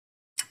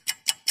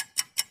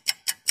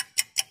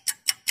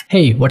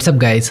Hey, what's up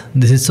guys?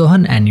 This is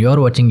Sohan and you're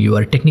watching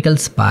your Technical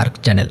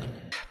Spark channel.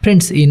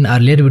 Friends, in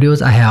earlier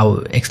videos I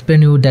have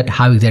explained you that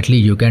how exactly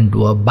you can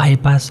do a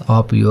bypass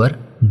of your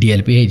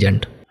DLP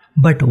agent.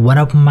 But one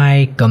of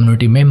my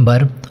community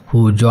member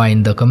who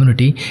joined the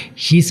community,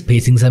 he's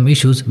facing some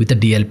issues with the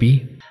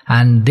DLP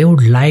and they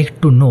would like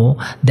to know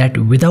that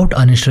without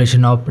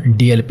uninstallation of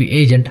DLP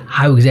agent,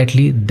 how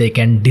exactly they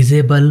can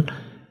disable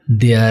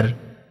their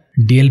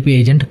DLP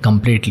agent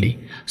completely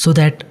so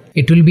that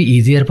it will be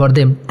easier for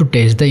them to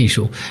test the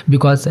issue,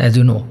 because as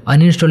you know,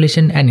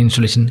 uninstallation and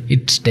installation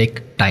it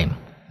take time,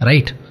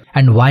 right?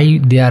 And why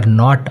they are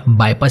not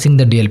bypassing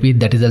the DLP,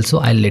 that is also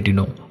I'll let you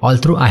know.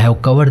 Although I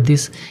have covered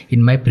this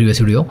in my previous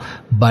video,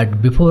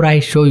 but before I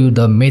show you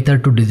the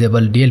method to disable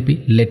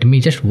DLP, let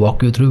me just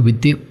walk you through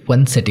with the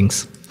one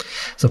settings.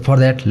 So for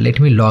that, let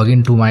me log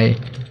into my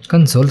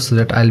console so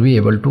that I'll be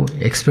able to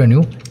explain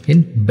you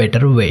in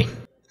better way.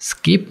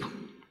 Skip.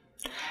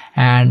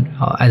 And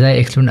as I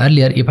explained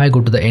earlier, if I go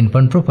to the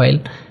endpoint profile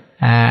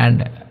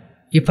and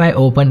if I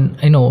open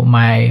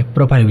my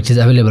profile which is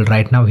available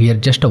right now here,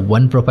 just a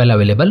one profile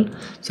available,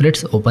 so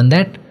let's open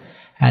that.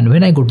 And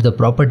when I go to the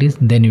properties,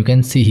 then you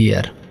can see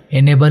here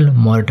enable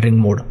monitoring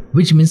mode,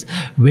 which means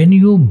when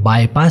you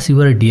bypass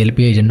your DLP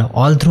agent,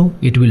 although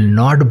it will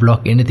not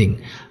block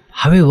anything,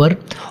 however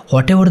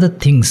whatever the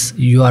things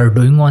you are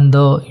doing on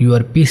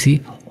your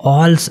PC,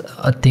 all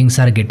things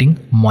are getting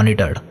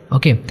monitored.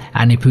 Okay,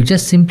 and if you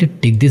just simply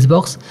tick this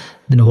box,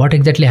 then what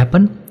exactly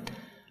happen?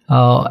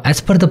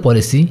 As per the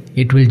policy,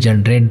 it will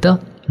generate the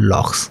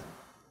logs.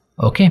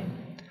 Okay,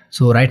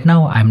 so right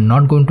now I'm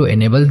not going to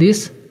enable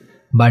this,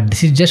 but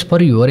this is just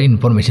for your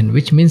information,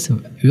 which means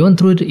even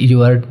though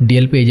your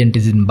DLP agent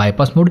is in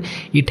bypass mode,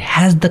 it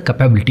has the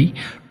capability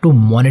to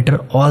monitor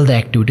all the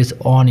activities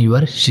on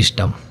your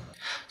system.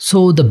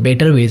 So the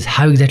better way is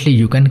how exactly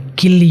you can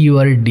kill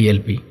your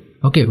DLP,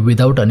 okay,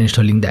 without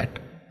uninstalling that.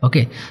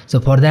 Okay,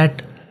 so for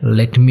that,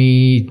 let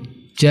me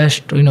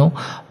just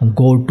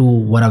go to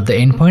one of the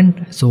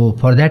endpoint. So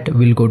for that,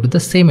 we'll go to the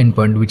same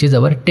endpoint, which is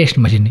our test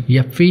machine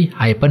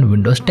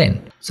FE-Windows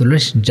 10. So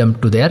let's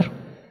jump to there.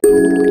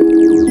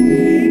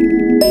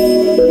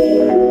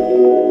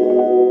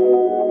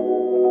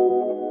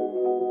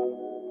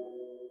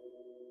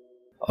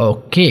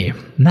 Okay,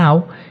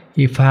 now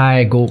if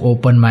I go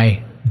open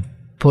my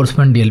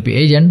Forcepoint DLP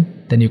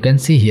agent, then you can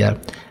see here,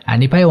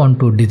 and if I want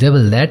to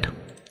disable that,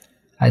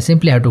 I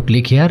simply have to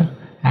click here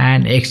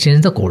and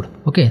exchange the code,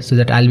 okay, so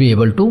that I'll be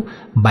able to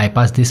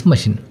bypass this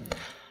machine.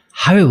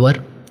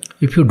 However,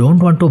 if you don't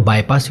want to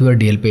bypass your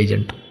DLP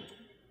agent,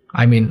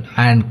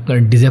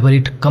 and disable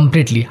it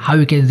completely, how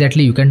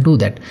exactly you can do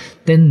that?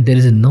 Then there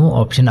is no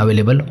option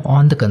available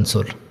on the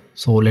console.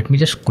 So let me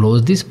just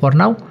close this for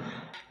now,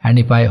 and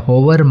if I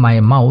hover my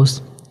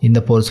mouse in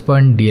the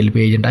Forcepoint DLP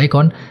agent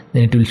icon,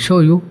 then it will show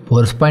you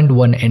Forcepoint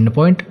 1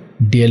 endpoint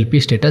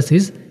DLP status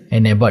is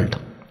enabled.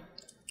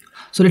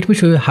 So let me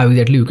show you how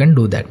exactly you can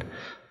do that.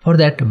 For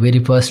that, very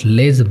first,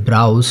 let's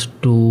browse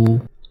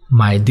to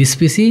this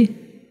PC,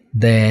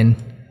 then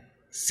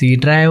C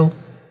drive,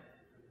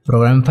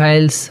 program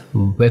files,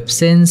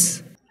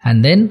 WebSense,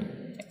 and then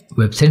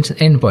WebSense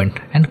endpoint,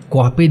 and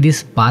copy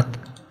this path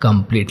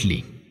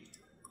completely.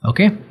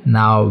 Okay,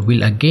 now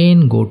we'll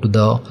again go to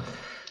the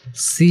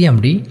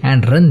CMD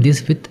and run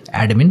this with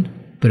admin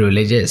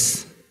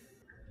privileges.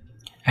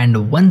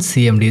 And once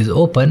CMD is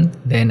open,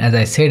 then as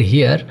I said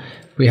here,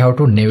 we have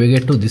to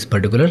navigate to this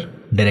particular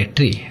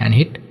directory and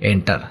hit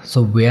enter.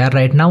 So we are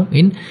right now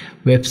in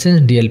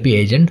WebSense DLP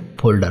agent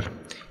folder.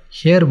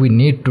 Here we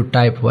need to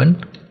type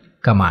one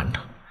command,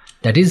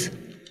 that is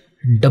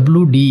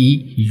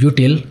wde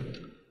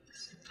util-stop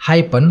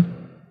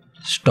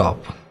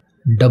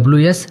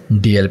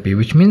wsdlp,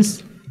 which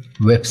means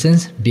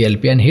WebSense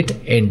DLP, and hit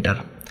enter.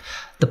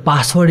 The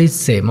password is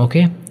same,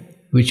 okay,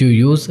 which you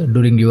use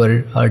during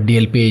your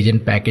DLP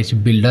agent package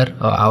builder,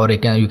 or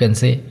you can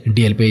say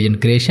DLP agent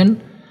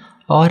creation,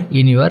 or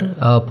in your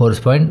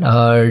Forcepoint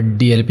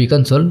DLP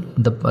console,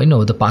 the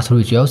password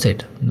which you have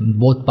set.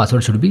 Both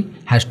passwords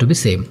has to be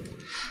same.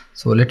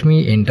 So let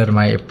me enter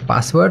my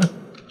password,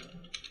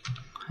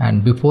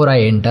 and before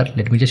I enter,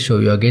 let me just show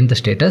you again the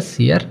status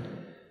here.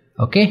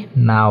 Okay,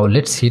 now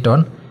let's hit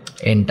on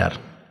enter.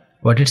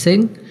 What it's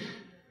saying?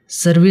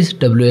 Service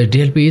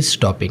WSDLP is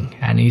stopping,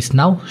 and it's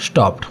now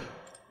stopped.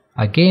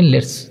 Again,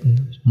 let's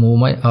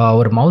move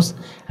our mouse,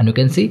 and you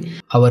can see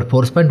our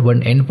Forcepoint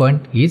 1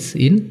 endpoint is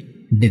in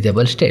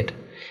disable state.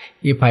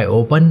 If I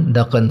open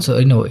the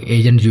console,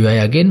 agent UI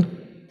again,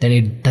 then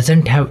it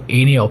doesn't have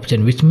any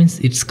option, which means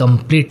it's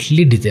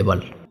completely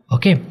disabled.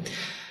 Okay,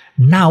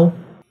 now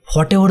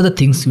whatever the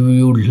things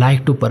you would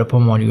like to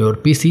perform on your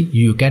PC,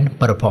 you can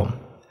perform,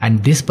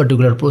 and this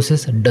particular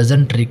process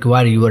doesn't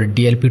require your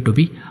DLP to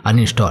be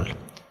uninstalled,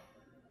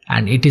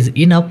 and it is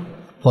enough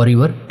for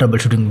your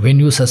troubleshooting when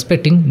you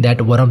suspecting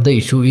that one of the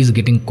issue is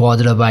getting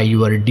caused by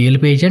your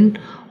DLP agent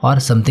or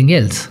something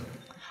else.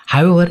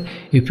 However,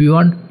 if you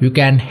want, you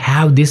can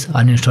have this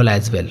uninstall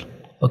as well.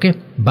 Okay,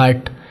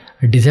 but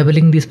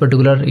disabling this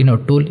particular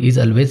tool is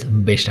always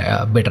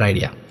better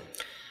idea.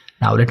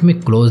 Now let me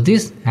close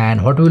this,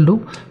 and what we'll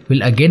do,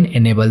 we'll again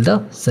enable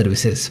the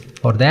services.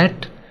 For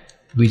that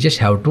we just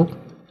have to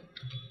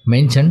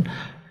mention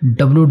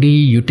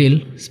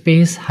wd-util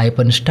space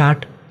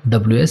 -start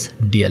ws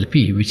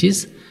DLP, which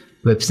is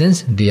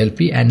WebSense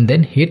DLP, and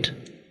then hit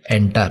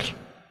enter.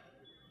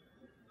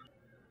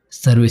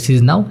 Service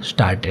is now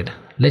started.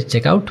 Let's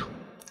check out.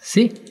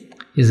 See,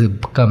 is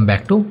come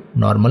back to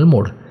normal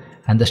mode,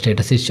 and the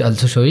status is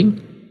also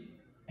showing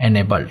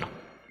enabled.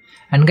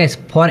 And guys,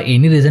 for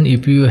any reason,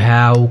 if you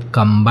have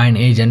combined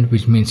agent,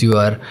 which means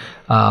your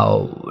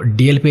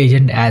DLP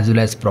agent as well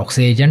as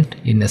proxy agent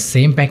in the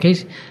same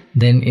package,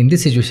 then in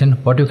this situation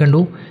what you can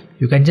do,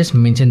 you can just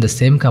mention the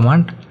same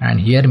command and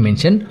here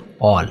mention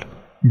all,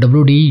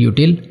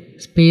 wd-util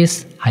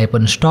space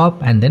 -stop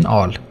and then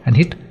all, and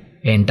hit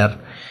enter.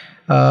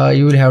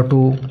 You will have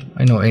to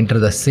enter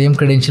the same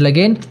credential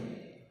again,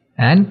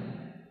 and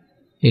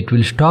it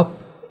will stop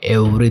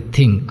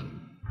everything.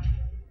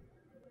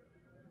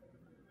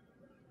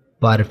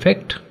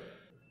 Perfect.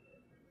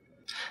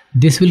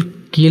 This will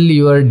kill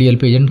your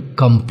DLP agent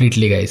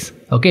completely, guys.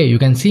 Okay, you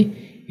can see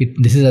it.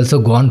 This is also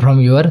gone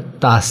from your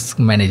task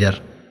manager.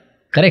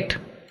 Correct.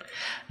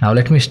 Now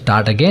let me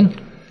start again.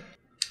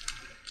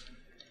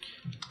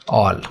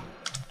 All,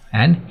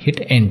 and hit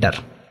enter.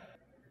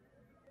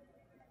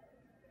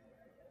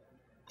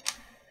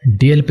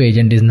 DLP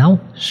agent is now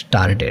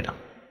started.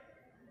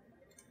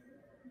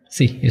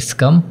 See, it's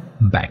come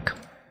back.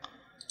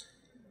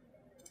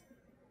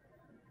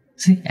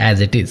 See, as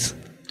it is.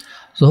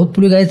 So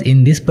hopefully guys,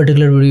 in this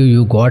particular video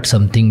you got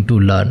something to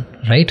learn,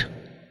 right?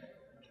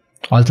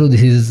 Although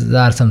this is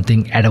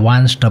something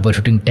advanced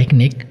troubleshooting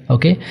technique,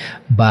 okay,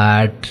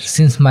 but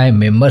since my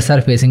members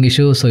are facing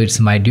issues, so it's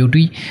my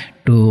duty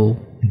to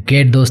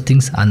get those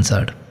things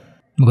answered,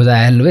 because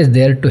I am always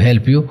there to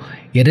help you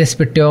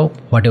irrespective of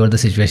whatever the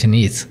situation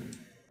is,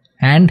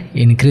 and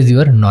increase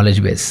your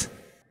knowledge base.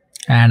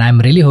 And I'm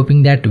really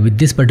hoping that with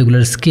this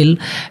particular skill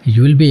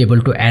you will be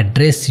able to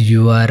address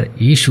your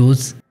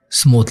issues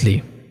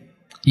smoothly.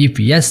 If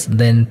yes,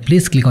 then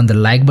please click on the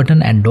like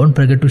button and don't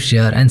forget to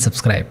share and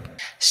subscribe.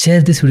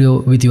 Share this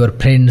video with your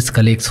friends,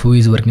 colleagues who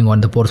is working on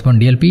the Forcepoint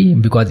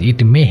DLP, because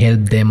it may help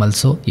them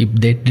also if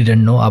they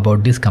didn't know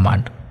about this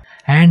command.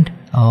 And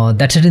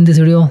that's it in this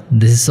video.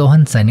 This is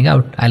Sohan signing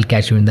out. I'll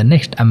catch you in the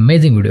next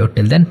amazing video.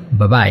 Till then,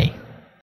 bye bye.